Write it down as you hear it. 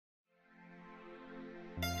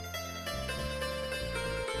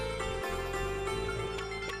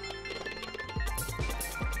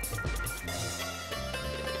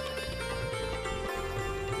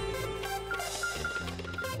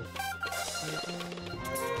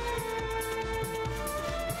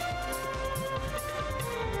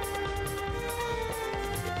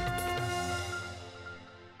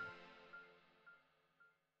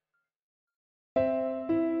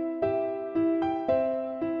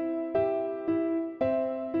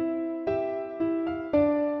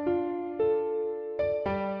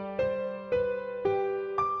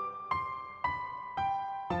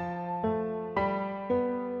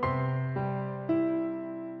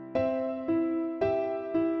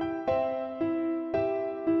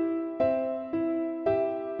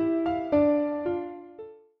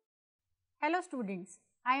Hello students,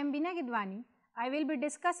 I am Bina Gidwani. I will be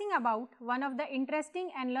discussing about one of the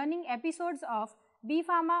interesting and learning episodes of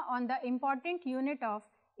B.Pharma on the important unit of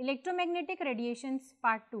electromagnetic radiations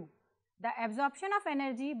part 2, the absorption of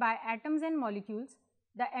energy by atoms and molecules,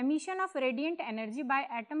 the emission of radiant energy by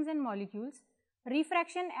atoms and molecules,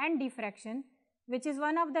 refraction and diffraction, which is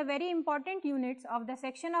one of the very important units of the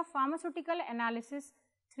section of Pharmaceutical Analysis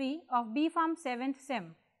 3 of B.Pharm 7th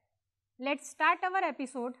SEM. Let's start our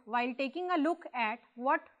episode while taking a look at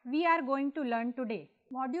what we are going to learn today.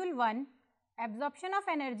 Module 1, Absorption of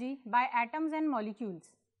Energy by Atoms and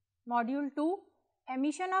Molecules. Module 2,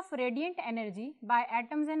 Emission of Radiant Energy by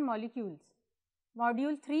Atoms and Molecules.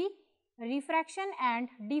 Module 3, Refraction and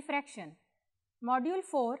Diffraction. Module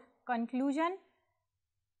 4, Conclusion.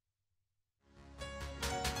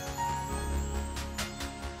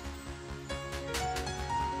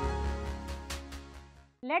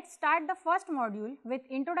 Let's start the first module with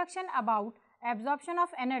introduction about absorption of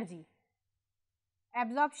energy.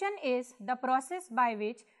 Absorption is the process by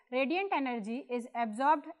which radiant energy is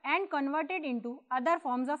absorbed and converted into other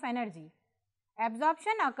forms of energy.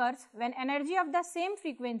 Absorption occurs when energy of the same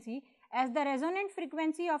frequency as the resonant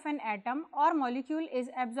frequency of an atom or molecule is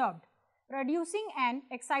absorbed, producing an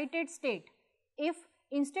excited state. If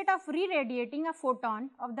instead of re-radiating a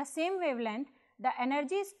photon of the same wavelength, the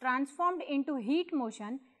energy is transformed into heat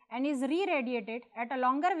motion and is re-radiated at a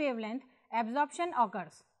longer wavelength, absorption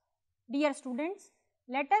occurs. Dear students,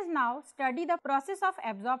 let us now study the process of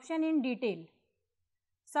absorption in detail.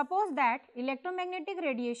 Suppose that electromagnetic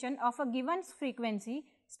radiation of a given frequency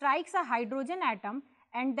strikes a hydrogen atom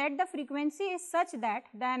and that the frequency is such that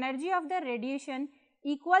the energy of the radiation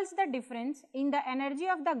equals the difference in the energy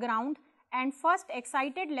of the ground and first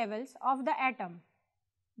excited levels of the atom.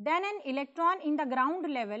 Then an electron in the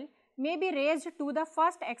ground level may be raised to the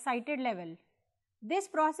first excited level. This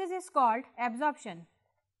process is called absorption.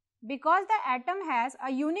 Because the atom has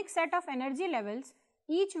a unique set of energy levels,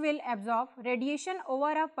 each will absorb radiation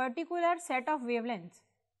over a particular set of wavelengths.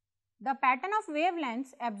 The pattern of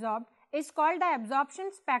wavelengths absorbed is called the absorption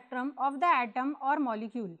spectrum of the atom or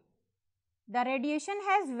molecule. The radiation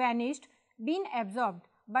has vanished, been absorbed,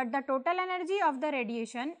 but the total energy of the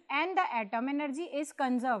radiation and the atom energy is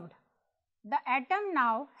conserved. The atom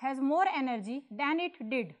now has more energy than it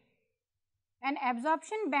did. An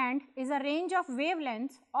absorption band is a range of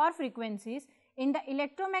wavelengths or frequencies in the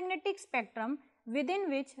electromagnetic spectrum within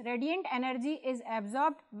which radiant energy is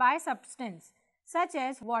absorbed by substance such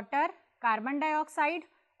as water, carbon dioxide,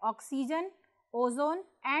 oxygen, ozone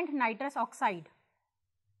and nitrous oxide.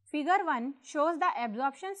 Figure 1 shows the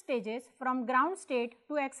absorption stages from ground state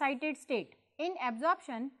to excited state. In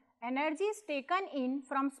absorption, energy is taken in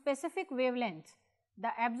from specific wavelengths. The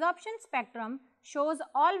absorption spectrum shows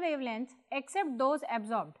all wavelengths except those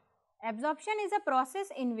absorbed. Absorption is a process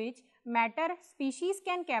in which matter species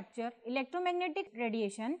can capture electromagnetic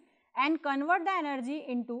radiation and convert the energy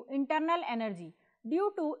into internal energy.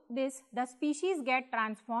 Due to this, the species get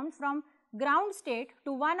transformed from ground state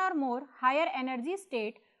to one or more higher energy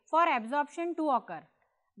state for absorption to occur.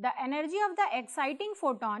 The energy of the exciting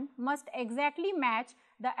photon must exactly match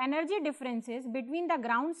the energy differences between the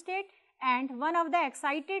ground state and one of the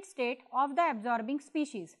excited state of the absorbing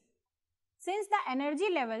species. Since the energy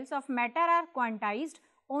levels of matter are quantized,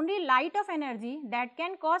 only light of energy that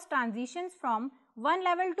can cause transitions from one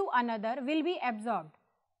level to another will be absorbed.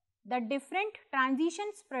 The different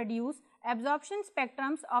transitions produce absorption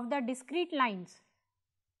spectrums of the discrete lines.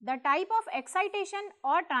 The type of excitation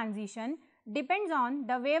or transition depends on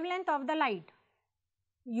the wavelength of the light.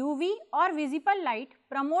 UV or visible light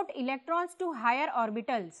promote electrons to higher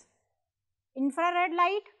orbitals. Infrared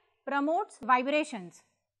light promotes vibrations.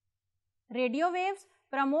 Radio waves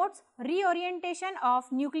promotes reorientation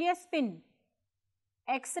of nucleus spin.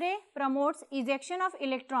 X-ray promotes ejection of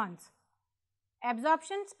electrons.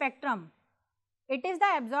 Absorption spectrum. It is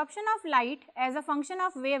the absorption of light as a function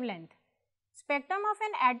of wavelength. Spectrum of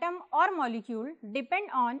an atom or molecule depend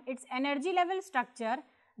on its energy level structure,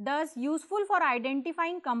 thus useful for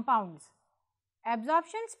identifying compounds.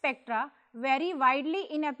 Absorption spectra vary widely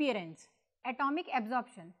in appearance. Atomic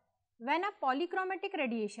absorption. When a polychromatic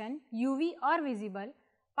radiation, UV or visible,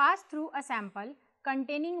 pass through a sample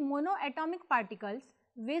containing monoatomic particles,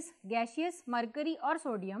 viz. Gaseous, mercury or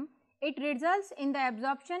sodium, it results in the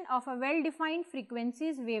absorption of a well-defined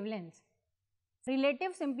frequencies wavelengths.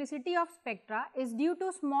 Relative simplicity of spectra is due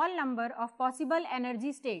to small number of possible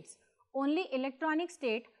energy states, only electronic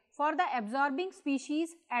state for the absorbing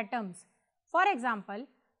species atoms. For example,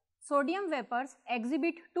 sodium vapors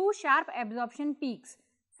exhibit two sharp absorption peaks,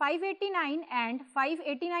 589 and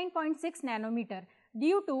 589.6 nanometer,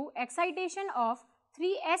 due to excitation of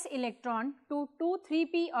 3s electron to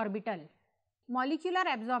 2,3p orbital. Molecular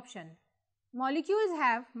absorption. Molecules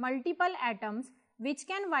have multiple atoms which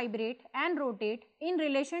can vibrate and rotate in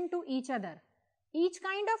relation to each other. Each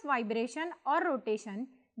kind of vibration or rotation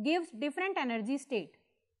gives different energy state.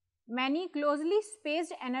 Many closely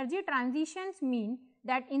spaced energy transitions mean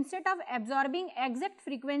that instead of absorbing exact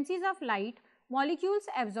frequencies of light, molecules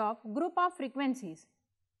absorb group of frequencies.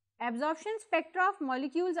 Absorption spectra of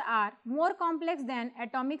molecules are more complex than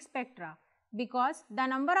atomic spectra because the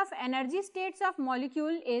number of energy states of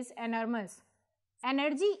molecule is enormous.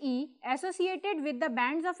 Energy E associated with the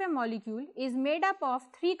bands of a molecule is made up of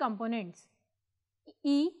three components.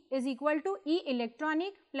 E is equal to E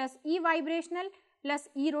electronic plus E vibrational plus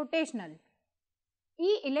E rotational.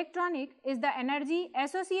 E electronic is the energy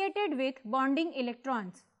associated with bonding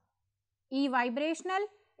electrons. E vibrational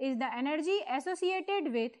is the energy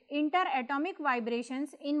associated with interatomic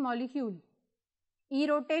vibrations in molecule. E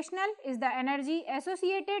rotational is the energy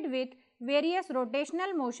associated with various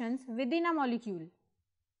rotational motions within a molecule.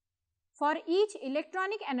 For each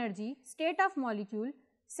electronic energy state of molecule,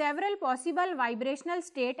 several possible vibrational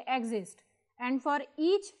states exist, and for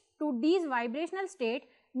each to these vibrational states,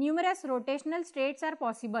 numerous rotational states are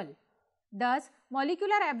possible. Thus,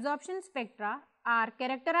 molecular absorption spectra are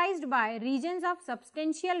characterized by regions of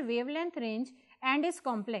substantial wavelength range and is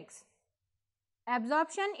complex.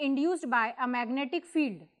 Absorption induced by a magnetic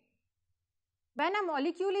field. When a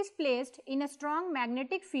molecule is placed in a strong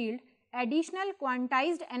magnetic field, additional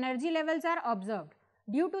quantized energy levels are observed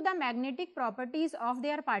due to the magnetic properties of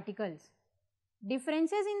their particles.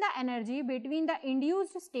 Differences in the energy between the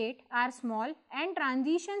induced state are small and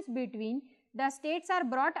transitions between the states are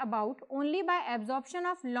brought about only by absorption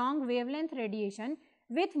of long wavelength radiation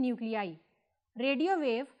with nuclei. Radio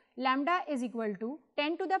wave lambda is equal to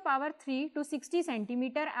 10 to the power 3 to 60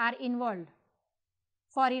 centimeter are involved.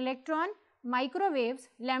 For electron, microwaves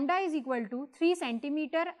lambda is equal to 3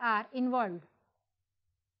 centimeter are involved.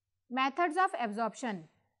 Methods of absorption.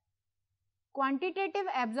 Quantitative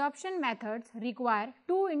absorption methods require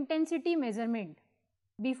two intensity measurement.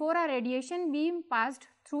 Before a radiation beam passed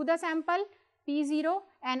through the sample P0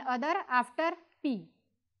 and other after P.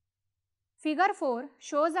 Figure 4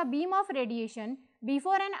 shows a beam of radiation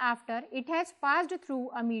before and after it has passed through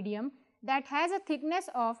a medium that has a thickness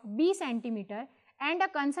of B centimeter and a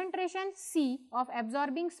concentration C of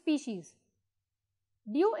absorbing species.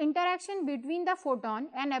 Due interaction between the photon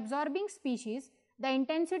and absorbing species, the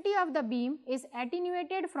intensity of the beam is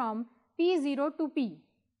attenuated from P0 to P.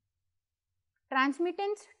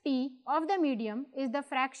 Transmittance T of the medium is the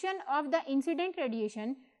fraction of the incident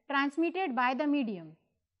radiation transmitted by the medium.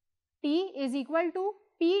 T is equal to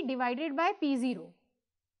P divided by P0.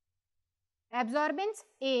 Absorbance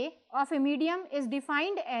A of a medium is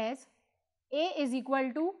defined as A is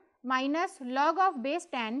equal to minus log of base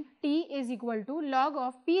 10, T is equal to log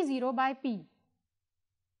of P0 by P.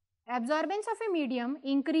 Absorbance of a medium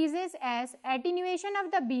increases as attenuation of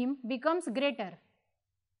the beam becomes greater.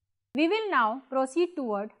 We will now proceed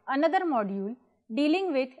toward another module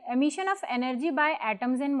dealing with emission of energy by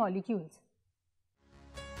atoms and molecules.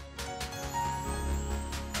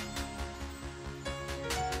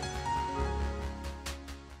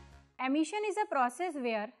 Emission is a process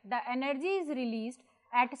where the energy is released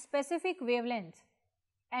at specific wavelengths.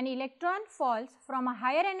 An electron falls from a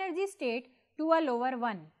higher energy state to a lower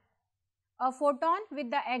one. A photon with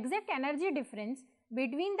the exact energy difference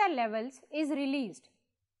between the levels is released.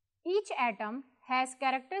 Each atom has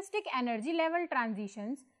characteristic energy level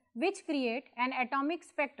transitions which create an atomic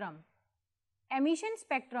spectrum. Emission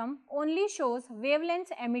spectrum only shows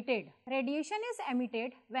wavelengths emitted. Radiation is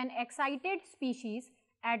emitted when excited species,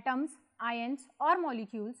 atoms, ions or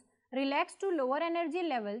molecules relax to lower energy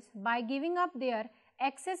levels by giving up their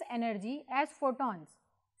excess energy as photons.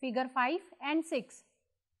 Figure 5 and 6.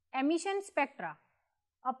 Emission spectra.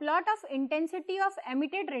 A plot of intensity of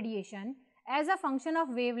emitted radiation as a function of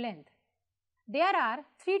wavelength. There are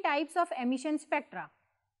three types of emission spectra.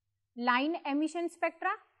 Line emission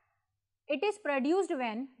spectra. It is produced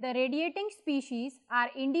when the radiating species are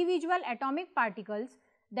individual atomic particles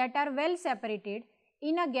that are well separated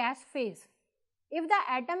in a gas phase. If the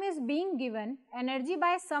atom is being given energy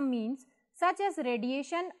by some means such as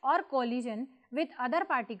radiation or collision with other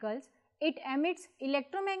particles, it emits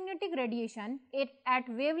electromagnetic radiation at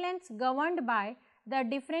wavelengths governed by the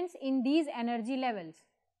difference in these energy levels.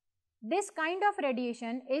 This kind of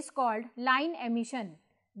radiation is called line emission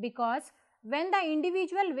because when the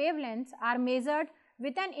individual wavelengths are measured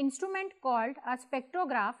with an instrument called a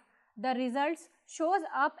spectrograph, the results shows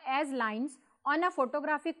up as lines on a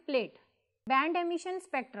photographic plate. Band emission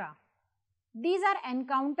spectra. These are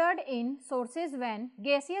encountered in sources when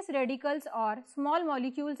gaseous radicals or small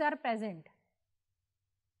molecules are present.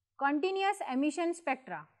 Continuous emission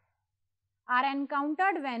spectra are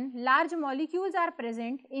encountered when large molecules are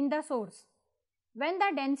present in the source. When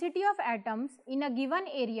the density of atoms in a given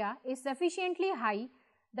area is sufficiently high,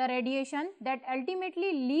 the radiation that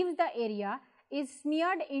ultimately leaves the area is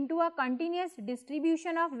smeared into a continuous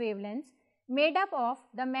distribution of wavelengths made up of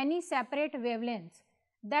the many separate wavelengths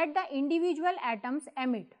that the individual atoms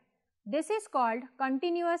emit. This is called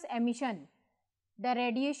continuous emission. The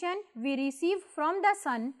radiation we receive from the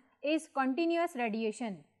sun is continuous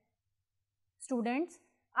radiation. Students,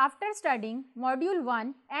 after studying Module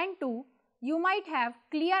 1 and 2, you might have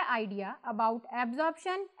clear idea about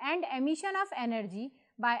absorption and emission of energy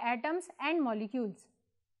by atoms and molecules.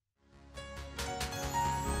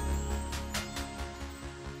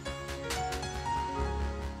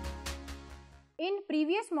 In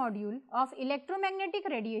previous module of electromagnetic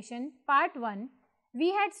radiation part 1, we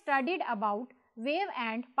had studied about wave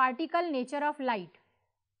and particle nature of light.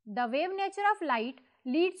 The wave nature of light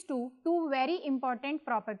leads to two very important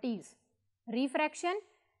properties: refraction,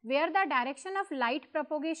 where the direction of light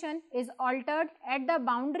propagation is altered at the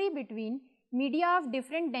boundary between media of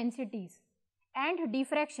different densities, and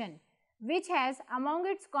diffraction, which has among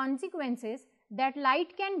its consequences that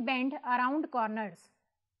light can bend around corners.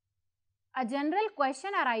 A general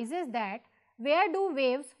question arises that where do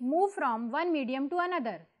waves move from one medium to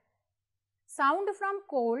another? Sound from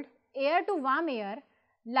cold air to warm air,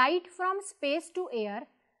 light from space to air,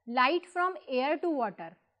 light from air to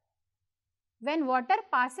water. When water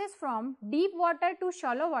passes from deep water to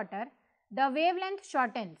shallow water, the wavelength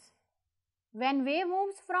shortens. When wave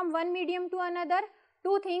moves from one medium to another,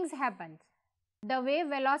 two things happen. The wave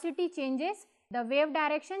velocity changes, the wave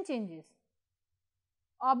direction changes.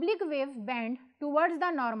 Oblique waves bend towards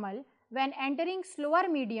the normal when entering slower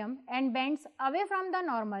medium and bends away from the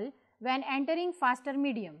normal when entering faster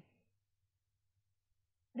medium.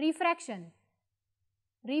 Refraction.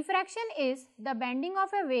 Refraction is the bending of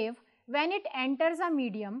a wave when it enters a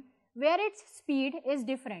medium where its speed is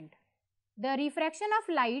different. The refraction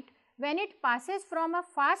of light when it passes from a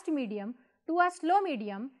fast medium to a slow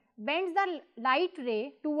medium bends the light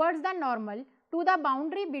ray towards the normal to the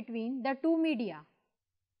boundary between the two media.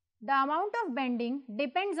 The amount of bending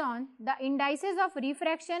depends on the indices of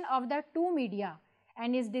refraction of the two media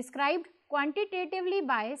and is described quantitatively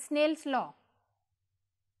by Snell's law.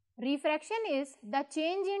 Refraction is the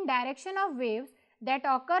change in direction of waves that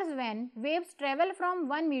occurs when waves travel from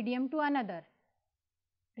one medium to another.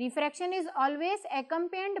 Refraction is always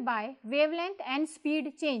accompanied by wavelength and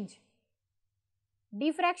speed change.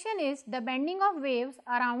 Diffraction is the bending of waves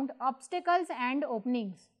around obstacles and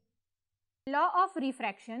openings. Law of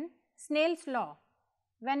refraction, Snell's law.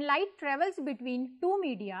 When light travels between two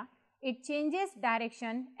media, it changes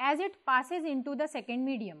direction as it passes into the second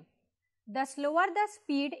medium. The slower the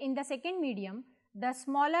speed in the second medium, the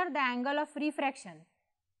smaller the angle of refraction.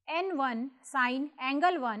 N1 sine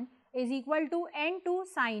angle 1 is equal to N2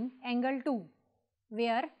 sine angle 2,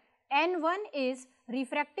 where N1 is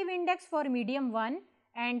refractive index for medium 1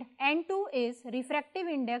 and N2 is refractive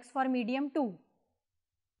index for medium 2.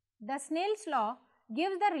 The Snell's law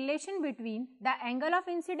gives the relation between the angle of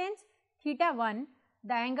incidence theta 1,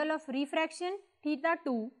 the angle of refraction theta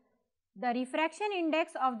 2, the refraction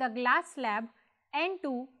index of the glass slab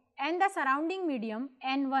N2 and the surrounding medium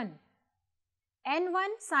N1. N1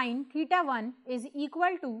 sin theta 1 is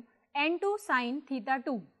equal to N2 sin theta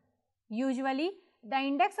 2. Usually, the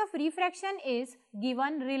index of refraction is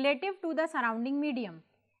given relative to the surrounding medium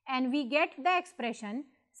and we get the expression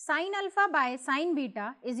sin alpha by sin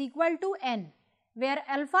beta is equal to n, where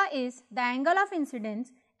alpha is the angle of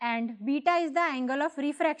incidence and beta is the angle of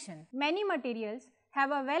refraction. Many materials have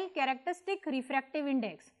a well characteristic refractive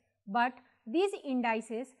index, but these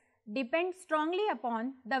indices depend strongly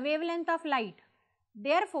upon the wavelength of light.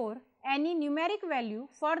 Therefore, any numeric value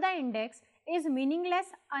for the index is meaningless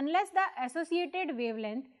unless the associated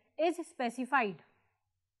wavelength is specified.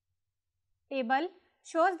 Table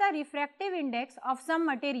shows the refractive index of some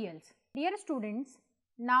materials. Dear students,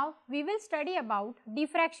 now we will study about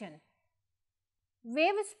diffraction.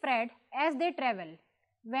 Waves spread as they travel.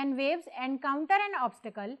 When waves encounter an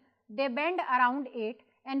obstacle, they bend around it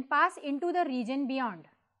and pass into the region beyond.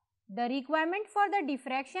 The requirement for the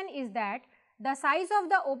diffraction is that the size of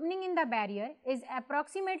the opening in the barrier is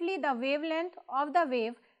approximately the wavelength of the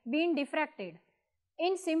wave being diffracted.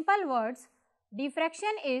 In simple words,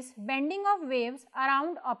 diffraction is bending of waves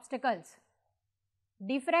around obstacles.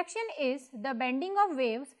 Diffraction is the bending of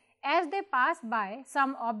waves as they pass by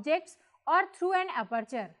some objects or through an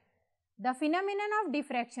aperture. The phenomenon of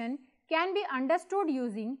diffraction can be understood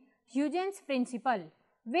using Huygens principle,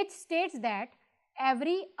 which states that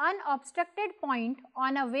every unobstructed point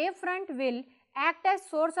on a wavefront will act as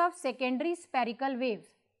source of secondary spherical waves.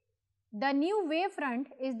 The new wavefront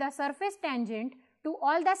is the surface tangent to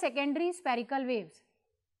all the secondary spherical waves.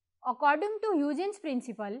 According to Huygens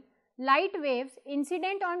principle, light waves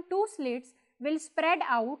incident on two slits will spread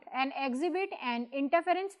out and exhibit an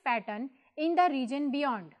interference pattern in the region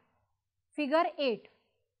beyond. Figure 8.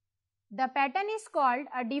 The pattern is called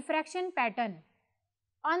a diffraction pattern.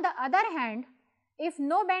 On the other hand, if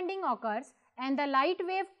no bending occurs and the light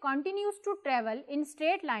wave continues to travel in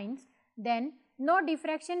straight lines, then no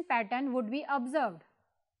diffraction pattern would be observed.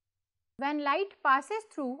 When light passes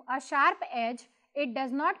through a sharp edge, it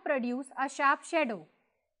does not produce a sharp shadow.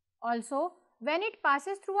 Also, when it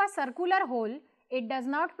passes through a circular hole, it does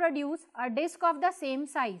not produce a disc of the same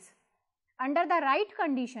size. Under the right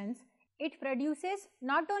conditions, it produces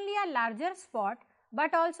not only a larger spot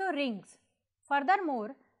but also rings.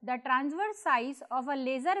 Furthermore, the transverse size of a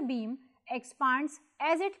laser beam expands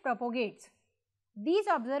as it propagates. These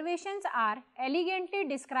observations are elegantly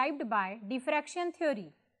described by diffraction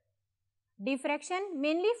theory. Diffraction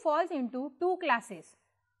mainly falls into two classes,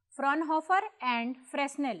 Fraunhofer and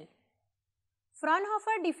Fresnel.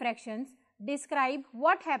 Fraunhofer diffractions describe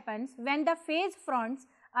what happens when the phase fronts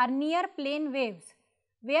are near plane waves,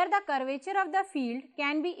 where the curvature of the field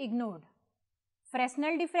can be ignored.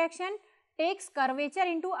 Fresnel diffraction takes curvature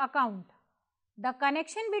into account. The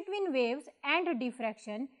connection between waves and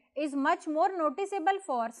diffraction is much more noticeable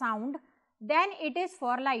for sound than it is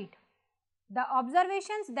for light. The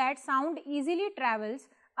observations that sound easily travels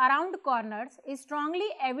around corners is strongly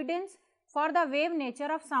evidence for the wave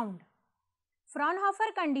nature of sound.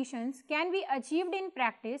 Fraunhofer conditions can be achieved in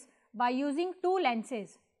practice by using two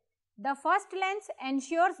lenses. The first lens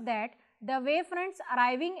ensures that the wavefronts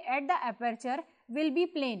arriving at the aperture will be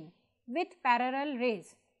plane with parallel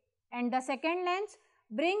rays, and the second lens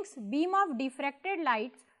brings beam of diffracted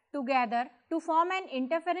lights together to form an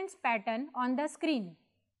interference pattern on the screen.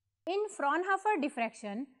 In Fraunhofer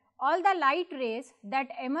diffraction, all the light rays that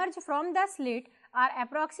emerge from the slit are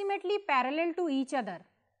approximately parallel to each other.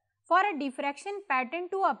 For a diffraction pattern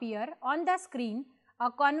to appear on the screen,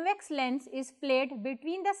 a convex lens is placed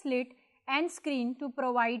between the slit and screen to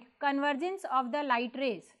provide convergence of the light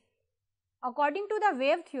rays. According to the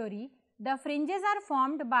wave theory, the fringes are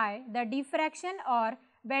formed by the diffraction or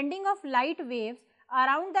bending of light waves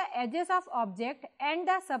around the edges of object and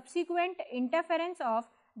the subsequent interference of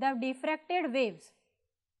the diffracted waves.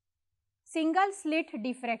 Single slit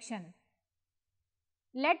diffraction.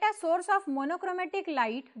 Let a source of monochromatic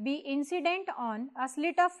light be incident on a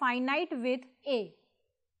slit of finite width A.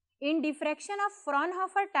 In diffraction of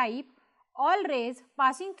Fraunhofer type, all rays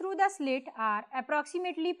passing through the slit are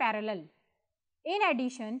approximately parallel. In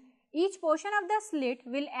addition, each portion of the slit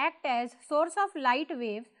will act as source of light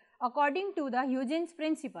waves according to the Huygens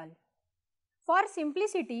principle. For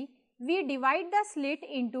simplicity, we divide the slit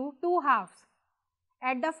into two halves.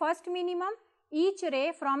 At the first minimum, each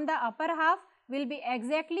ray from the upper half will be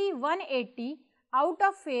exactly 180 out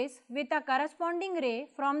of phase with a corresponding ray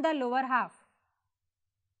from the lower half.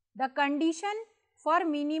 The condition for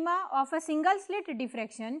minima of a single slit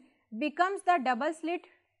diffraction becomes the double slit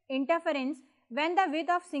interference when the width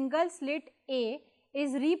of single slit A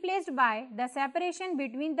is replaced by the separation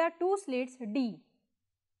between the two slits D.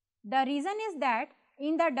 The reason is that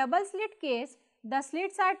in the double slit case, the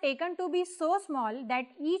slits are taken to be so small that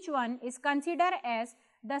each one is considered as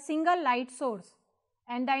the single light source,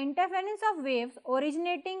 and the interference of waves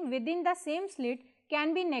originating within the same slit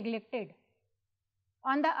can be neglected.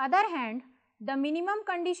 On the other hand, the minimum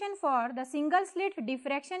condition for the single slit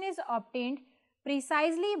diffraction is obtained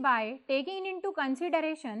precisely by taking into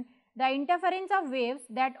consideration the interference of waves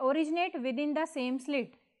that originate within the same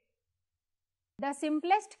slit. The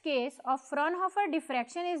simplest case of Fraunhofer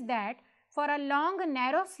diffraction is that for a long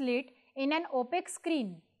narrow slit in an opaque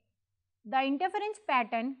screen. The interference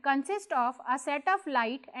pattern consists of a set of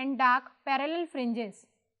light and dark parallel fringes.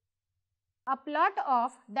 A plot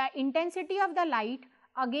of the intensity of the light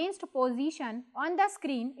against position on the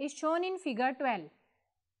screen is shown in figure 12.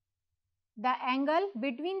 The angle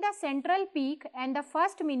between the central peak and the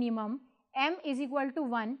first minimum m is equal to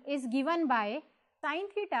 1 is given by sin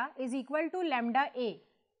theta is equal to lambda a.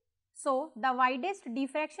 So, the widest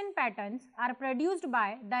diffraction patterns are produced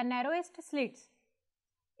by the narrowest slits.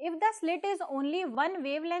 If the slit is only one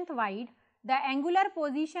wavelength wide, the angular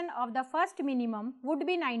position of the first minimum would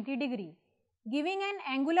be 90 degree, giving an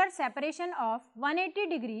angular separation of 180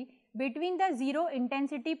 degree between the zero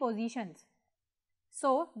intensity positions.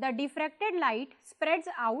 So, the diffracted light spreads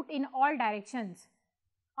out in all directions.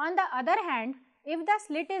 On the other hand, if the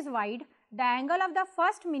slit is wide, the angle of the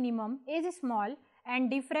first minimum is small and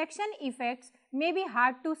diffraction effects may be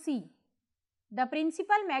hard to see. The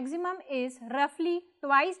principal maximum is roughly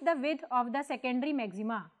twice the width of the secondary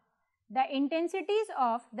maxima. The intensities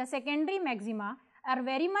of the secondary maxima are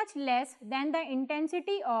very much less than the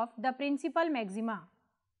intensity of the principal maxima.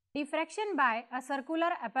 Diffraction by a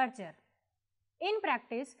circular aperture. In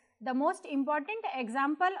practice, the most important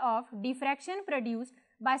example of diffraction produced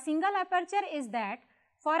by single aperture is that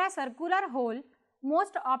for a circular hole,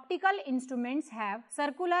 most optical instruments have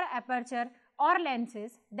circular aperture or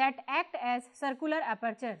lenses that act as circular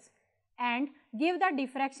apertures and give the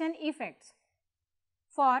diffraction effects.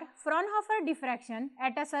 For Fraunhofer diffraction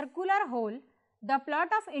at a circular hole, the plot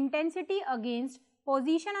of intensity against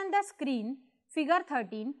position on the screen, figure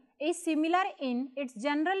 13, is similar in its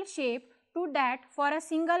general shape to that for a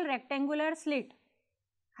single rectangular slit.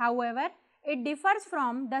 However, it differs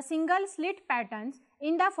from the single slit patterns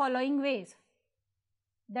in the following ways.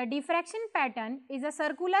 The diffraction pattern is a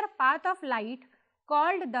circular path of light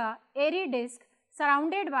called the airy disk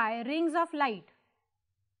surrounded by rings of light.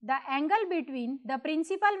 The angle between the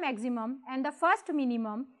principal maximum and the first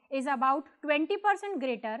minimum is about 20%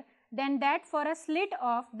 greater than that for a slit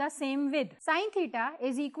of the same width. Sin theta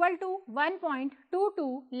is equal to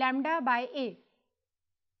 1.22 lambda by A.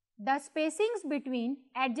 The spacings between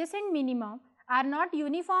adjacent minima are not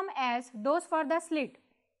uniform as those for the slit.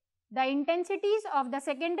 The intensities of the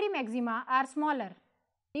secondary maxima are smaller.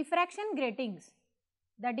 Diffraction gratings.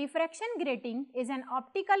 The diffraction grating is an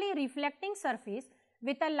optically reflecting surface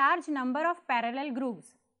with a large number of parallel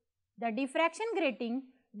grooves. The diffraction grating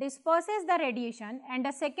disperses the radiation and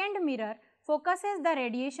a second mirror focuses the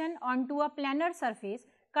radiation onto a planar surface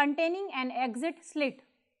containing an exit slit.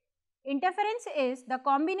 Interference is the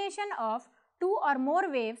combination of two or more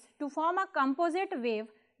waves to form a composite wave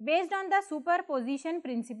based on the superposition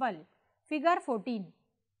principle, figure 14.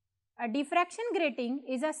 A diffraction grating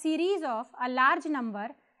is a series of a large number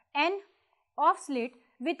n of slits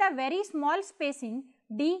with a very small spacing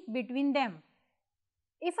d between them.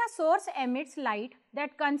 If a source emits light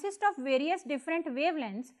that consists of various different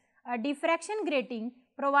wavelengths, a diffraction grating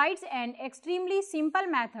provides an extremely simple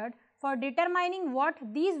method for determining what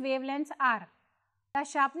these wavelengths are. The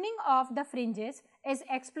sharpening of the fringes is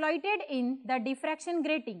exploited in the diffraction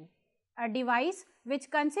grating, a device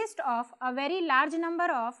which consists of a very large number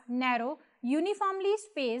of narrow, uniformly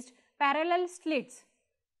spaced parallel slits,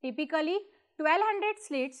 typically 1200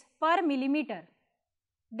 slits per millimeter.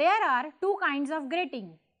 There are two kinds of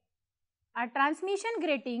grating. A transmission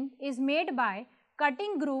grating is made by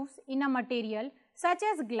cutting grooves in a material such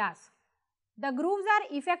as glass. The grooves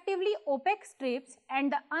are effectively opaque strips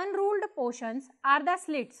and the unruled portions are the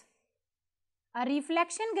slits. A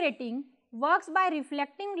reflection grating works by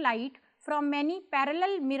reflecting light from many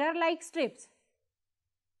parallel mirror-like strips.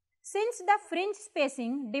 Since the fringe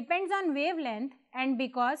spacing depends on wavelength and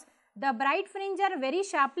because the bright fringes are very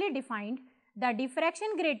sharply defined, the diffraction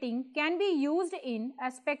grating can be used in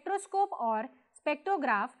a spectroscope or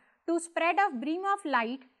spectrograph to spread a beam of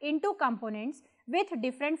light into components with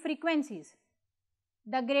different frequencies.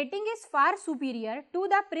 The grating is far superior to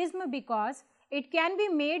the prism because it can be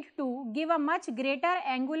made to give a much greater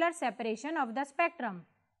angular separation of the spectrum.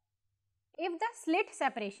 If the slit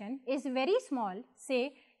separation is very small,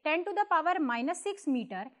 say 10 to the power minus 6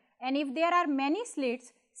 meter, and if there are many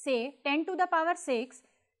slits, say 10 to the power 6,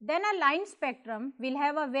 then a line spectrum will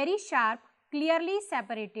have a very sharp, clearly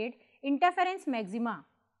separated interference maxima.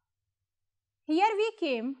 Here we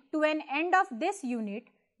came to an end of this unit,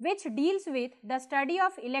 which deals with the study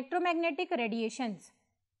of electromagnetic radiations.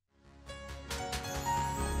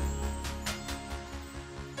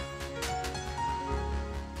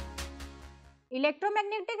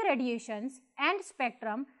 Electromagnetic radiations and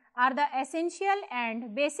spectrum are the essential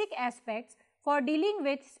and basic aspects for dealing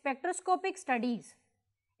with spectroscopic studies.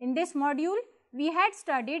 In this module, we had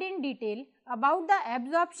studied in detail about the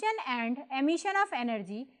absorption and emission of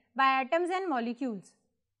energy by atoms and molecules.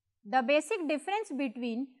 The basic difference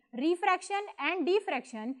between refraction and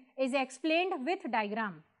diffraction is explained with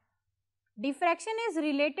diagram. Diffraction is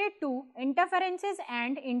related to interferences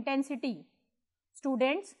and intensity.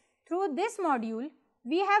 Students, through this module,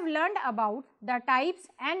 we have learned about the types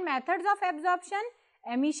and methods of absorption,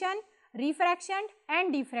 emission, refraction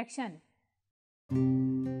and diffraction.